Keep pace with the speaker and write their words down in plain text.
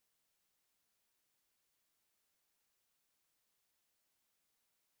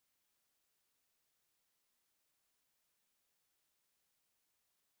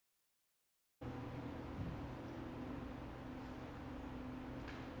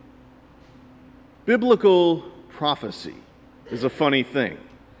Biblical prophecy is a funny thing.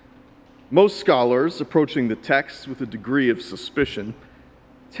 Most scholars, approaching the text with a degree of suspicion,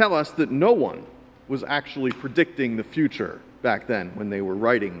 tell us that no one was actually predicting the future back then when they were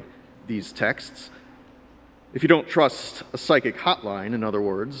writing these texts. If you don't trust a psychic hotline, in other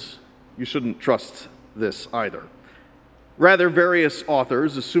words, you shouldn't trust this either. Rather, various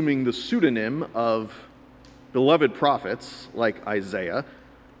authors, assuming the pseudonym of beloved prophets like Isaiah,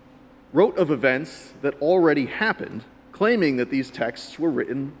 wrote of events that already happened, claiming that these texts were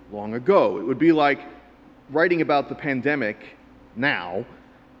written long ago. It would be like writing about the pandemic now,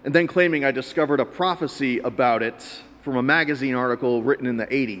 and then claiming I discovered a prophecy about it from a magazine article written in the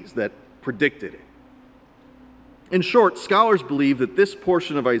 80s that predicted it. In short, scholars believe that this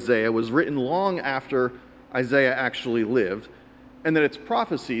portion of Isaiah was written long after Isaiah actually lived, and that its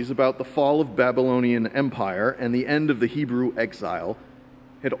prophecies about the fall of Babylonian Empire and the end of the Hebrew exile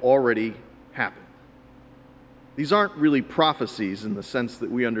had already happened. These aren't really prophecies in the sense that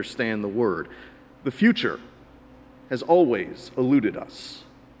we understand the word. The future has always eluded us,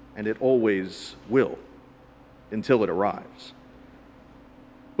 and it always will, until it arrives.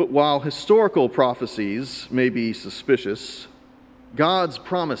 But while historical prophecies may be suspicious, God's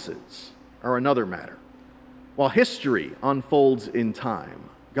promises are another matter. While history unfolds in time,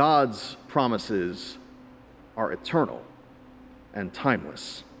 God's promises are eternal and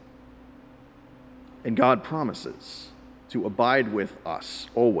timeless. And God promises to abide with us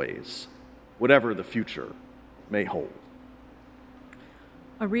always, whatever the future may hold.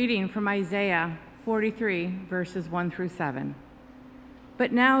 A reading from Isaiah 43, verses 1 through 7.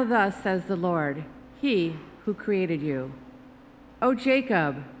 But now thus says the Lord, He who created you. O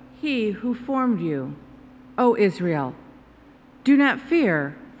Jacob, He who formed you. O Israel, do not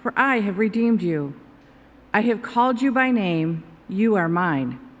fear, for I have redeemed you. I have called you by name, you are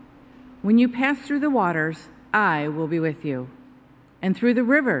mine. When you pass through the waters, I will be with you. And through the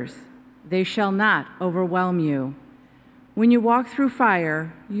rivers, they shall not overwhelm you. When you walk through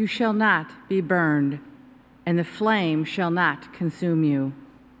fire, you shall not be burned, and the flame shall not consume you.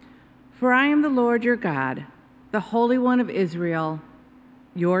 For I am the Lord your God, the Holy One of Israel,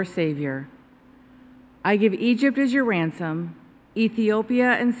 your Savior. I give Egypt as your ransom,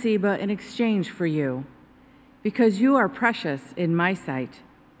 Ethiopia and Seba in exchange for you, because you are precious in my sight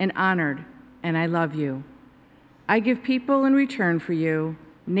and honored, and I love you. I give people in return for you,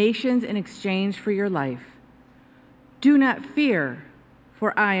 nations in exchange for your life. Do not fear,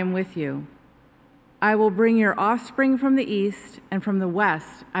 for I am with you. I will bring your offspring from the east, and from the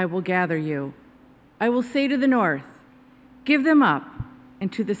west I will gather you. I will say to the north, give them up,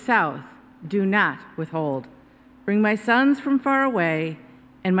 and to the south, do not withhold. Bring my sons from far away,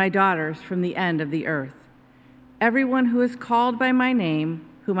 and my daughters from the end of the earth. Everyone who is called by my name,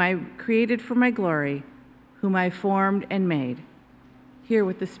 whom I created for my glory, whom I formed and made. Hear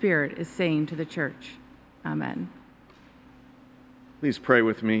what the Spirit is saying to the church. Amen. Please pray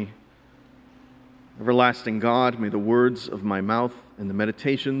with me. Everlasting God, may the words of my mouth and the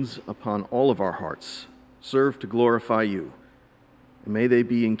meditations upon all of our hearts serve to glorify you, and may they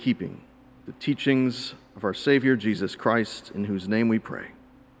be in keeping with the teachings of our Savior Jesus Christ, in whose name we pray.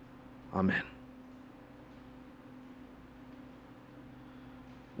 Amen.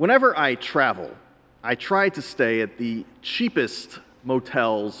 Whenever I travel, I try to stay at the cheapest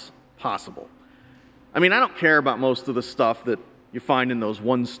motels possible. I mean, I don't care about most of the stuff that you find in those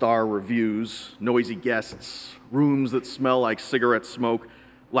one-star reviews: noisy guests, rooms that smell like cigarette smoke,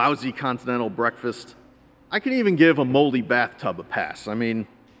 lousy continental breakfast. I can even give a moldy bathtub a pass. I mean,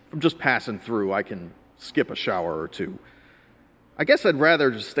 if I'm just passing through, I can skip a shower or two. I guess I'd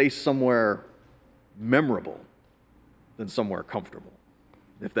rather just stay somewhere memorable than somewhere comfortable,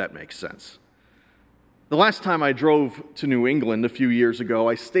 if that makes sense. The last time I drove to New England a few years ago,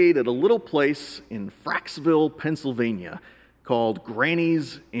 I stayed at a little place in Fraxville, Pennsylvania, called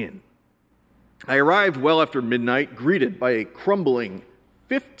Granny's Inn. I arrived well after midnight, greeted by a crumbling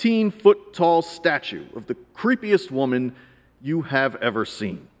 15-foot-tall statue of the creepiest woman you have ever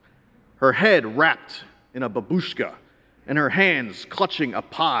seen. Her head wrapped in a babushka, and her hands clutching a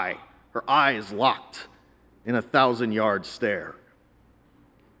pie, her eyes locked in a 1,000-yard stare.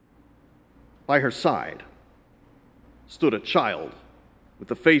 By her side stood a child with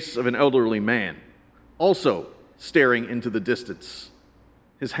the face of an elderly man, also staring into the distance,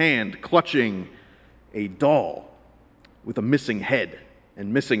 his hand clutching a doll with a missing head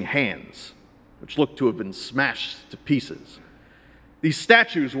and missing hands, which looked to have been smashed to pieces. These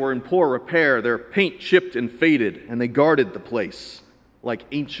statues were in poor repair, their paint chipped and faded, and they guarded the place like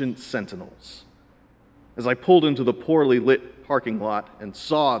ancient sentinels. As I pulled into the poorly lit parking lot and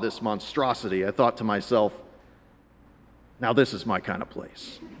saw this monstrosity, I thought to myself, now this is my kind of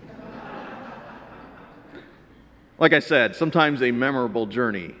place. Like I said, sometimes a memorable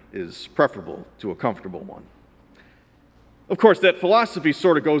journey is preferable to a comfortable one. Of course, that philosophy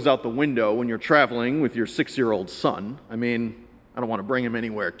sort of goes out the window when you're traveling with your 6-year-old son. I mean, I don't want to bring him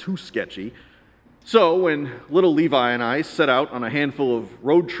anywhere too sketchy. So when little Levi and I set out on a handful of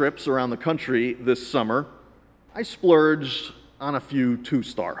road trips around the country this summer, I splurged on a few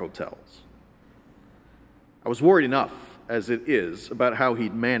 2-star hotels. I was worried enough as it is about how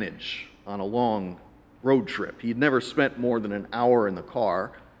he'd manage on a long road trip. He'd never spent more than an hour in the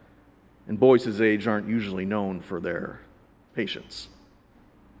car, and boys his age aren't usually known for their patience.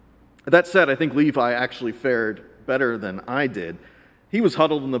 That said, I think Levi actually fared better than I did. He was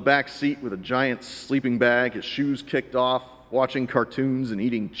huddled in the back seat with a giant sleeping bag, his shoes kicked off, watching cartoons and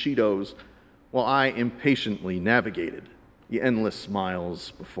eating Cheetos, while I impatiently navigated the endless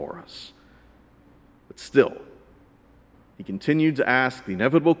miles before us. But still, he continued to ask the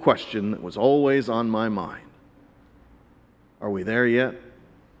inevitable question that was always on my mind. Are we there yet?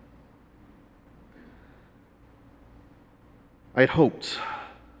 I had hoped,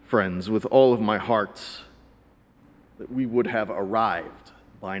 friends, with all of my heart, that we would have arrived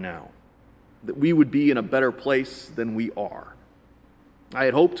by now, that we would be in a better place than we are. I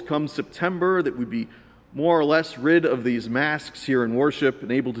had hoped come September that we'd be more or less rid of these masks here in worship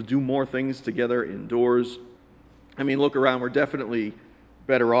and able to do more things together indoors. I mean, look around, we're definitely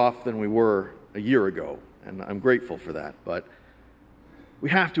better off than we were a year ago, and I'm grateful for that. But we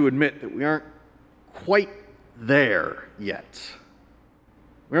have to admit that we aren't quite there yet.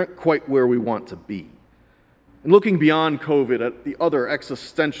 We aren't quite where we want to be. And looking beyond COVID at the other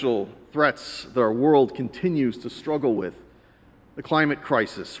existential threats that our world continues to struggle with, the climate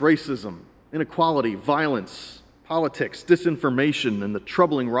crisis, racism, inequality, violence, politics, disinformation, and the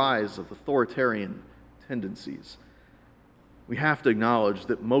troubling rise of authoritarian tendencies, we have to acknowledge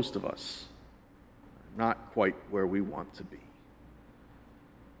that most of us are not quite where we want to be.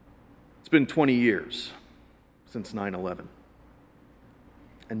 It's been 20 years since 9/11,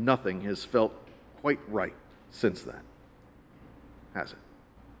 and nothing has felt quite right since then, has it?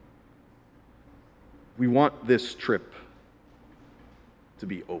 We want this trip to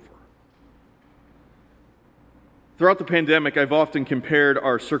be over. Throughout the pandemic, I've often compared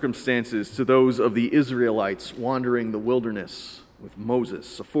our circumstances to those of the Israelites wandering the wilderness with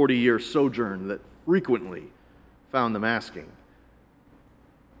Moses, a 40-year sojourn that frequently found them asking,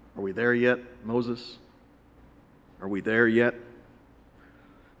 are we there yet, Moses? Are we there yet?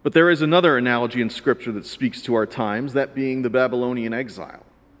 But there is another analogy in Scripture that speaks to our times, that being the Babylonian exile.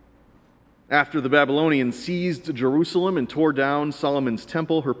 After the Babylonians seized Jerusalem and tore down Solomon's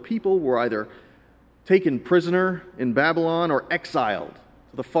temple, her people were either taken prisoner in Babylon or exiled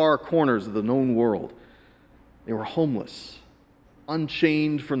to the far corners of the known world. They were homeless,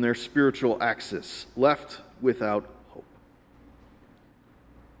 unchained from their spiritual axis, left without hope.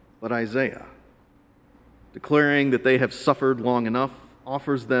 But Isaiah, declaring that they have suffered long enough,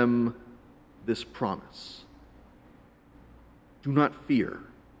 offers them this promise. Do not fear,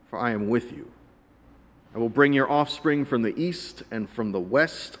 for I am with you. I will bring your offspring from the east, and from the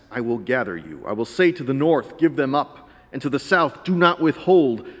west I will gather you. I will say to the north, give them up, and to the south, do not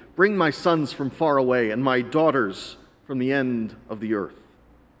withhold. Bring my sons from far away, and my daughters from the end of the earth.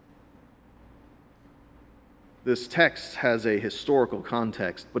 This text has a historical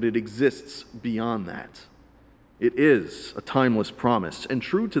context, but it exists beyond that. It is a timeless promise, and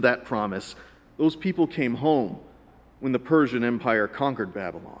true to that promise, those people came home when the Persian Empire conquered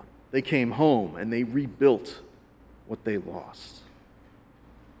Babylon. They came home and they rebuilt what they lost.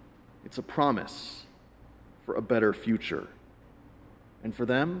 It's a promise for a better future. And for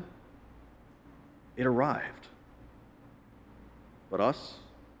them, it arrived. But us,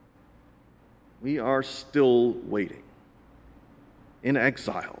 we are still waiting. In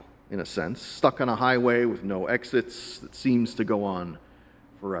exile, in a sense, stuck on a highway with no exits that seems to go on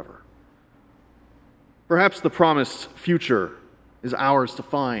forever. Perhaps the promised future is ours to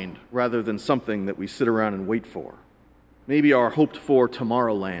find rather than something that we sit around and wait for. Maybe our hoped-for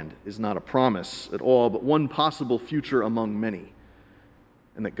Tomorrowland is not a promise at all, but one possible future among many,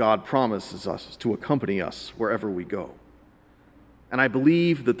 and that God promises us to accompany us wherever we go. And I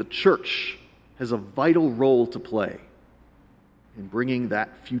believe that the church has a vital role to play in bringing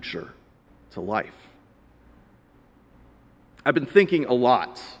that future to life. I've been thinking a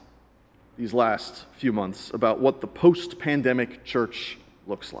lot these last few months about what the post-pandemic church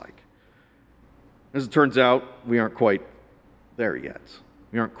looks like. As it turns out, we aren't quite there yet.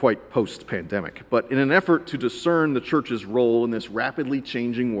 We aren't quite post-pandemic, but in an effort to discern the church's role in this rapidly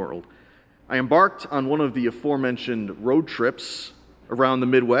changing world, I embarked on one of the aforementioned road trips around the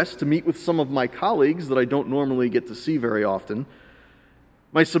Midwest to meet with some of my colleagues that I don't normally get to see very often.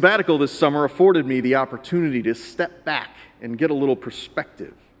 My sabbatical this summer afforded me the opportunity to step back and get a little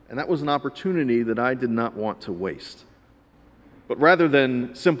perspective, and that was an opportunity that I did not want to waste. But rather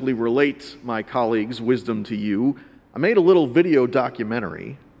than simply relate my colleagues' wisdom to you, I made a little video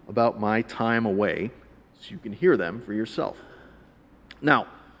documentary about my time away so you can hear them for yourself. Now,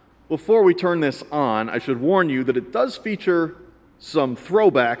 before we turn this on, I should warn you that it does feature some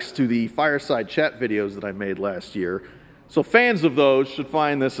throwbacks to the fireside chat videos that I made last year, so fans of those should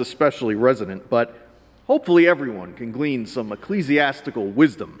find this especially resonant, but hopefully everyone can glean some ecclesiastical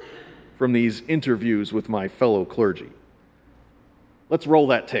wisdom from these interviews with my fellow clergy. Let's roll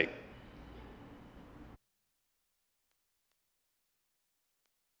that tape.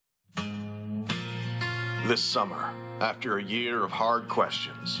 This summer, after a year of hard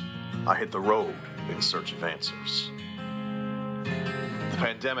questions, I hit the road in search of answers. The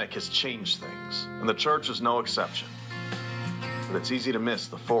pandemic has changed things, and the church is no exception. But it's easy to miss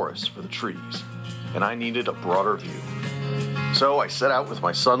the forest for the trees, and I needed a broader view. So I set out with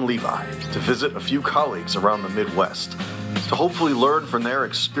my son Levi to visit a few colleagues around the Midwest to hopefully learn from their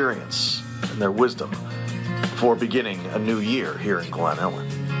experience and their wisdom before beginning a new year here in Glen Ellen.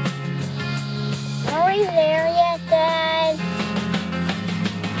 Are we there yet, Dad?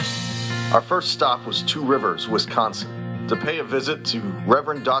 Our first stop was Two Rivers, Wisconsin, to pay a visit to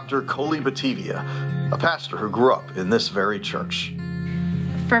Reverend Dr. Coley Batavia, a pastor who grew up in this very church.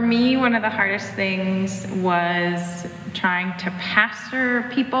 For me, one of the hardest things was trying to pastor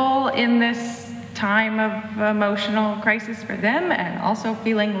people in this time of emotional crisis for them, and also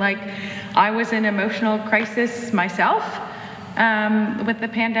feeling like I was in emotional crisis myself with the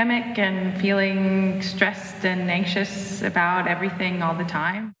pandemic, and feeling stressed and anxious about everything all the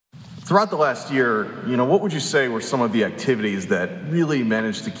time. Throughout the last year, what would you say were some of the activities that really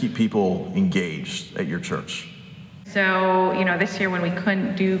managed to keep people engaged at your church? So, this year when we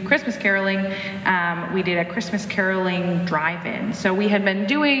couldn't do Christmas caroling, we did a Christmas caroling drive-in. So we had been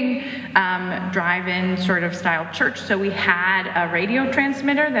doing drive-in sort of style church. So we had a radio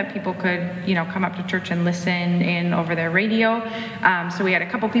transmitter that people could, come up to church and listen in over their radio. So we had a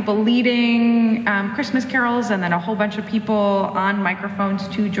couple people leading Christmas carols, and then a whole bunch of people on microphones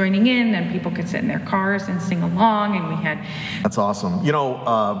too joining in, and people could sit in their cars and sing along. And we had... That's awesome.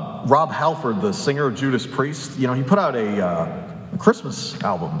 Rob Halford, the singer of Judas Priest, he put out a Christmas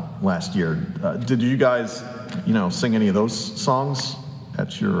album last year. Did you guys, sing any of those songs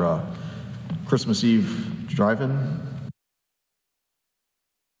at your Christmas Eve drive-in?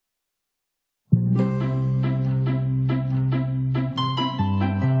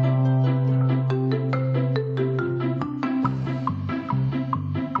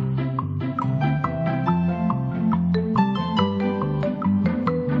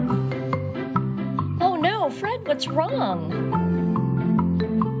 What's wrong?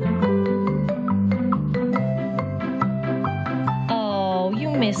 Oh, you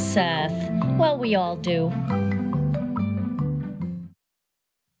miss Seth. Well, we all do.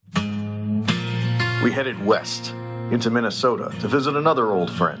 We headed west into Minnesota to visit another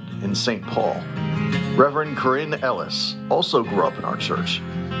old friend in St. Paul. Reverend Corinne Ellis also grew up in our church,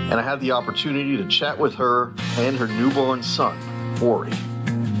 and I had the opportunity to chat with her and her newborn son, Ori.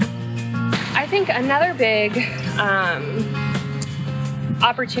 I think another big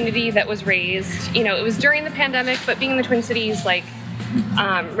opportunity that was raised, it was during the pandemic, but being in the Twin Cities,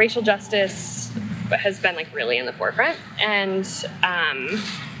 racial justice has been really in the forefront, and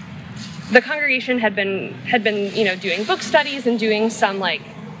the congregation had been doing book studies and doing some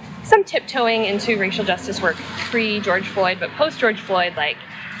tiptoeing into racial justice work pre-George Floyd, but post-George Floyd,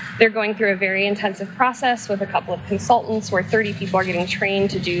 they're going through a very intensive process with a couple of consultants where 30 people are getting trained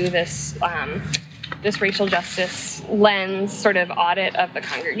to do this racial justice lens sort of audit of the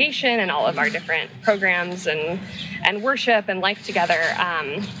congregation and all of our different programs and worship and life together.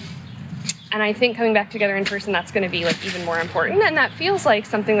 And I think coming back together in person, that's going to be even more important. And that feels like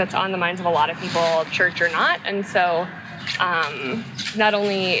something that's on the minds of a lot of people, church or not. And so not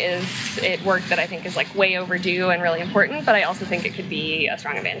only is it work that I think is way overdue and really important, but I also think it could be a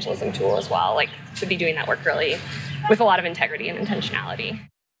strong evangelism tool as well, to be doing that work really with a lot of integrity and intentionality.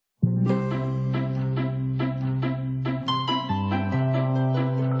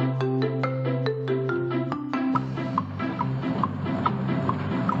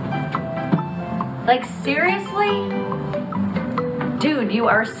 Seriously? Dude, you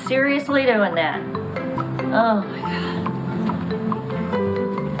are seriously doing that? Oh my God.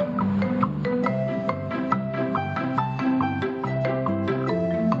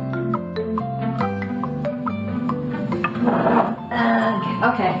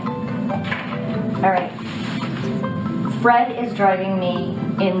 Fred is driving me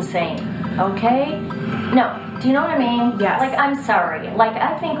insane, okay? No, do you know what I mean? Yes. Like, I'm sorry. Like,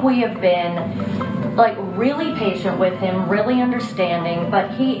 I think we have been, like, really patient with him, really understanding,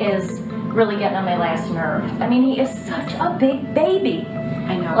 but he is really getting on my last nerve. I mean, he is such a big baby.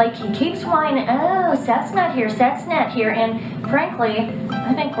 I know. Like, he keeps whining, oh, Seth's not here, and frankly,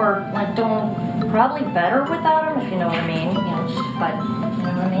 I think we're, like, doing probably better without him, if you know what I mean. You know, but, you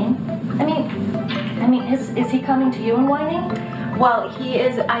know what I mean? I mean, is he coming to you and whining? Well, he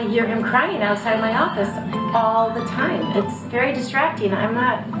is. I hear him crying outside my office all the time. It's very distracting. I'm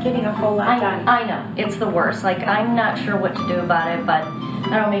not getting a whole lot done. I know. It's the worst. Like, I'm not sure what to do about it, but I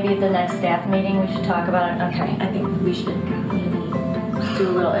don't know, maybe at the next staff meeting we should talk about it. Okay. I think we should maybe do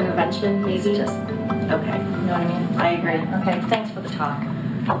a little intervention, maybe. Just, okay. you know what I mean? I agree. Okay, thanks for the talk.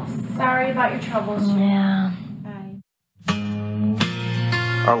 Sorry about your troubles. Yeah. Bye.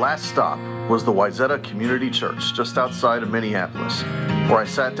 Our last stop was the Wayzata Community Church just outside of Minneapolis, where I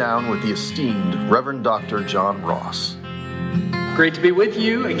sat down with the esteemed Reverend Dr. John Ross. Great to be with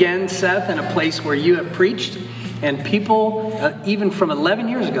you again, Seth, in a place where you have preached and people, even from 11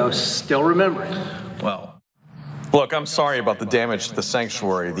 years ago, still remember it. Well, look, I'm sorry about the damage to the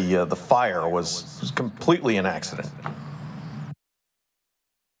sanctuary. The fire was completely an accident.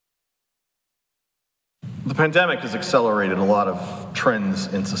 The pandemic has accelerated a lot of trends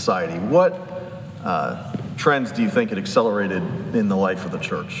in society. What trends do you think it accelerated in the life of the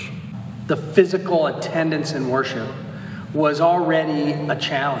church? The physical attendance in worship was already a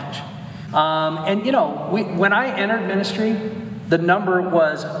challenge. And you know, when I entered ministry, the number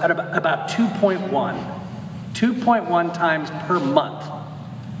was at about 2.1 times per month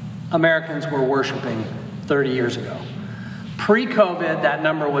Americans were worshiping 30 years ago. Pre-COVID, that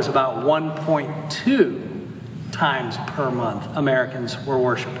number was about 1.2 times per month Americans were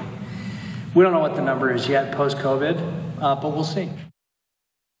worshiping. We don't know what the number is yet post-COVID, but we'll see.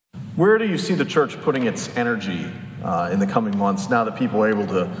 Where do you see the church putting its energy in the coming months now that people are able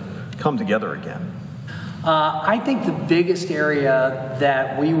to come together again? I think the biggest area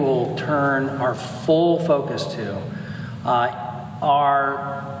that we will turn our full focus to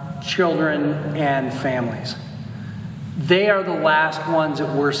are children and families. They are the last ones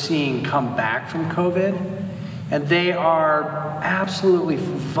that we're seeing come back from COVID, and they are absolutely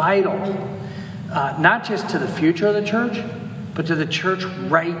vital, not just to the future of the church, but to the church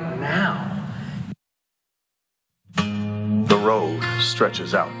right now. The road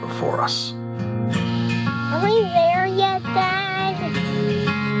stretches out before us. Are we there yet, Dad?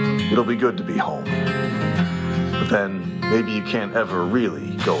 It'll be good to be home. But then maybe you can't ever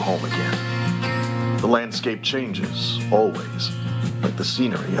really go home again. The landscape changes, always, like the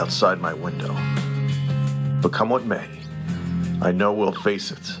scenery outside my window. But come what may, I know we'll face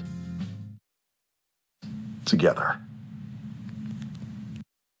it together.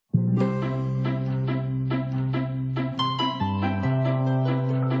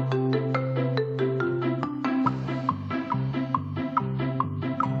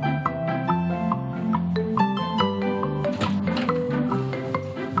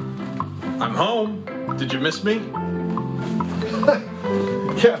 I'm home. Did you miss me?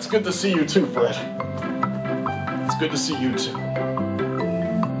 Yeah, it's good to see you too, Fred. It's good to see you too.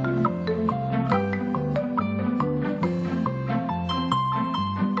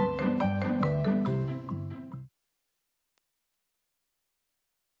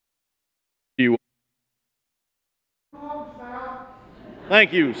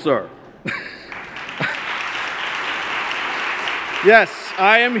 Thank you, sir. Yes,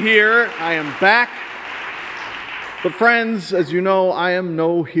 I am here. I am back. But friends, as you know, I am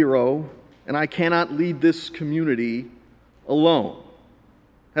no hero, and I cannot lead this community alone.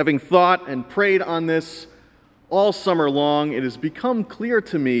 Having thought and prayed on this all summer long, it has become clear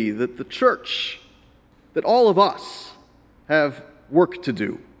to me that the church, that all of us have work to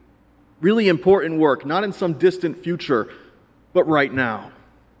do. Really important work, not in some distant future, but right now.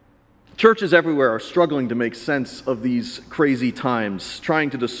 Churches everywhere are struggling to make sense of these crazy times, trying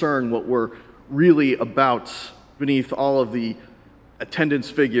to discern what we're really about beneath all of the attendance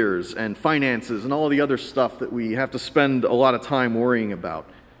figures and finances and all of the other stuff that we have to spend a lot of time worrying about.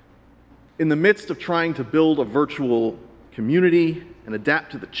 In the midst of trying to build a virtual community and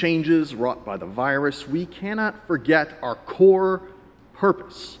adapt to the changes wrought by the virus, we cannot forget our core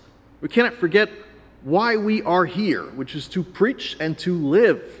purpose. We cannot forget why we are here, which is to preach and to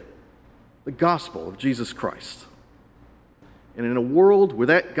live the gospel of Jesus Christ. And in a world where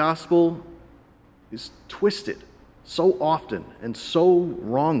that gospel is twisted so often and so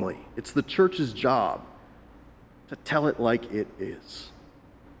wrongly, it's the church's job to tell it like it is.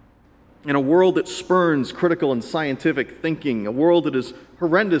 In a world that spurns critical and scientific thinking, a world that is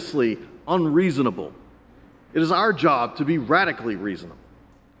horrendously unreasonable, it is our job to be radically reasonable.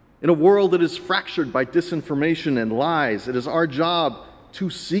 In a world that is fractured by disinformation and lies, it is our job to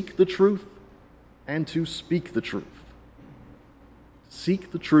seek the truth and to speak the truth.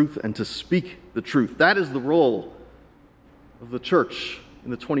 Seek the truth and to speak the truth. That is the role of the church in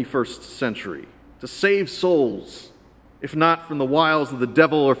the 21st century, to save souls, if not from the wiles of the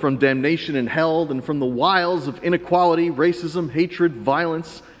devil or from damnation in hell, then from the wiles of inequality, racism, hatred,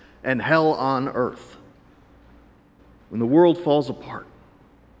 violence, and hell on earth. When the world falls apart,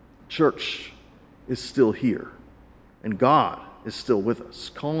 the church is still here, and God is still with us,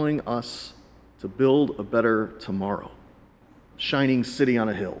 calling us to build a better tomorrow, a shining city on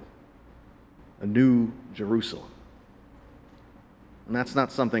a hill, a new Jerusalem. And that's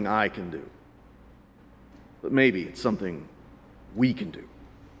not something I can do, but maybe it's something we can do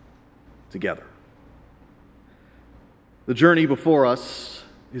together. The journey before us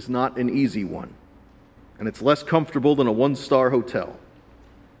is not an easy one, and it's less comfortable than a one-star hotel.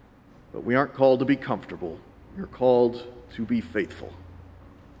 But we aren't called to be comfortable. We're called to be faithful.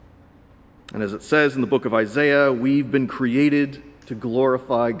 And as it says in the book of Isaiah, we've been created to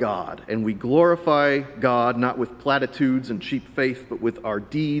glorify God. And we glorify God not with platitudes and cheap faith, but with our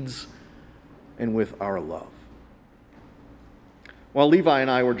deeds and with our love. While Levi and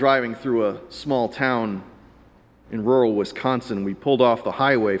I were driving through a small town in rural Wisconsin, we pulled off the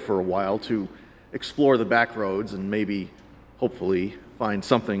highway for a while to explore the back roads and maybe, hopefully, find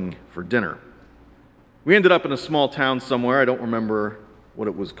something for dinner. We ended up in a small town somewhere. I don't remember what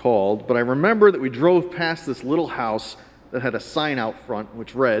it was called, but I remember that we drove past this little house that had a sign out front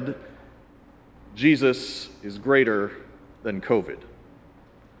which read, "Jesus is greater than COVID."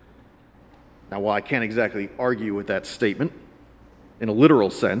 Now, while I can't exactly argue with that statement, in a literal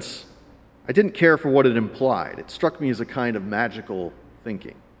sense, I didn't care for what it implied. It struck me as a kind of magical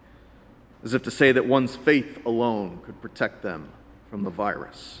thinking, as if to say that one's faith alone could protect them from the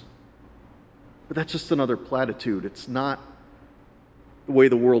virus. But that's just another platitude. It's not the way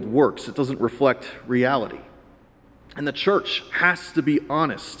the world works. It doesn't reflect reality. And the church has to be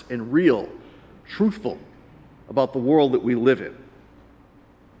honest and real, truthful about the world that we live in.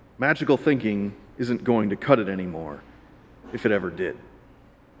 Magical thinking isn't going to cut it anymore, if it ever did.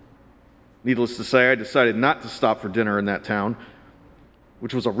 Needless to say, I decided not to stop for dinner in that town,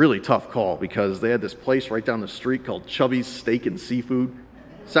 which was a really tough call because they had this place right down the street called Chubby's Steak and Seafood.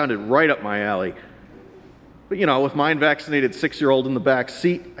 Sounded right up my alley. But with my unvaccinated 6-year-old in the back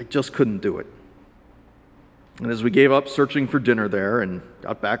seat, I just couldn't do it. And as we gave up searching for dinner there and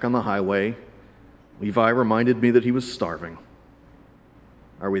got back on the highway, Levi reminded me that he was starving.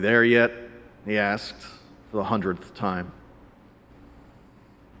 "Are we there yet?" he asked for the 100th time.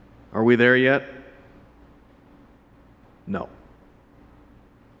 Are we there yet? No.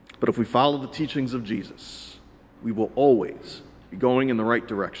 But if we follow the teachings of Jesus, we will always be going in the right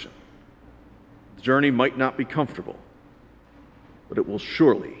direction. The journey might not be comfortable, but it will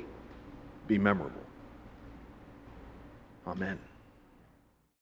surely be memorable. Amen.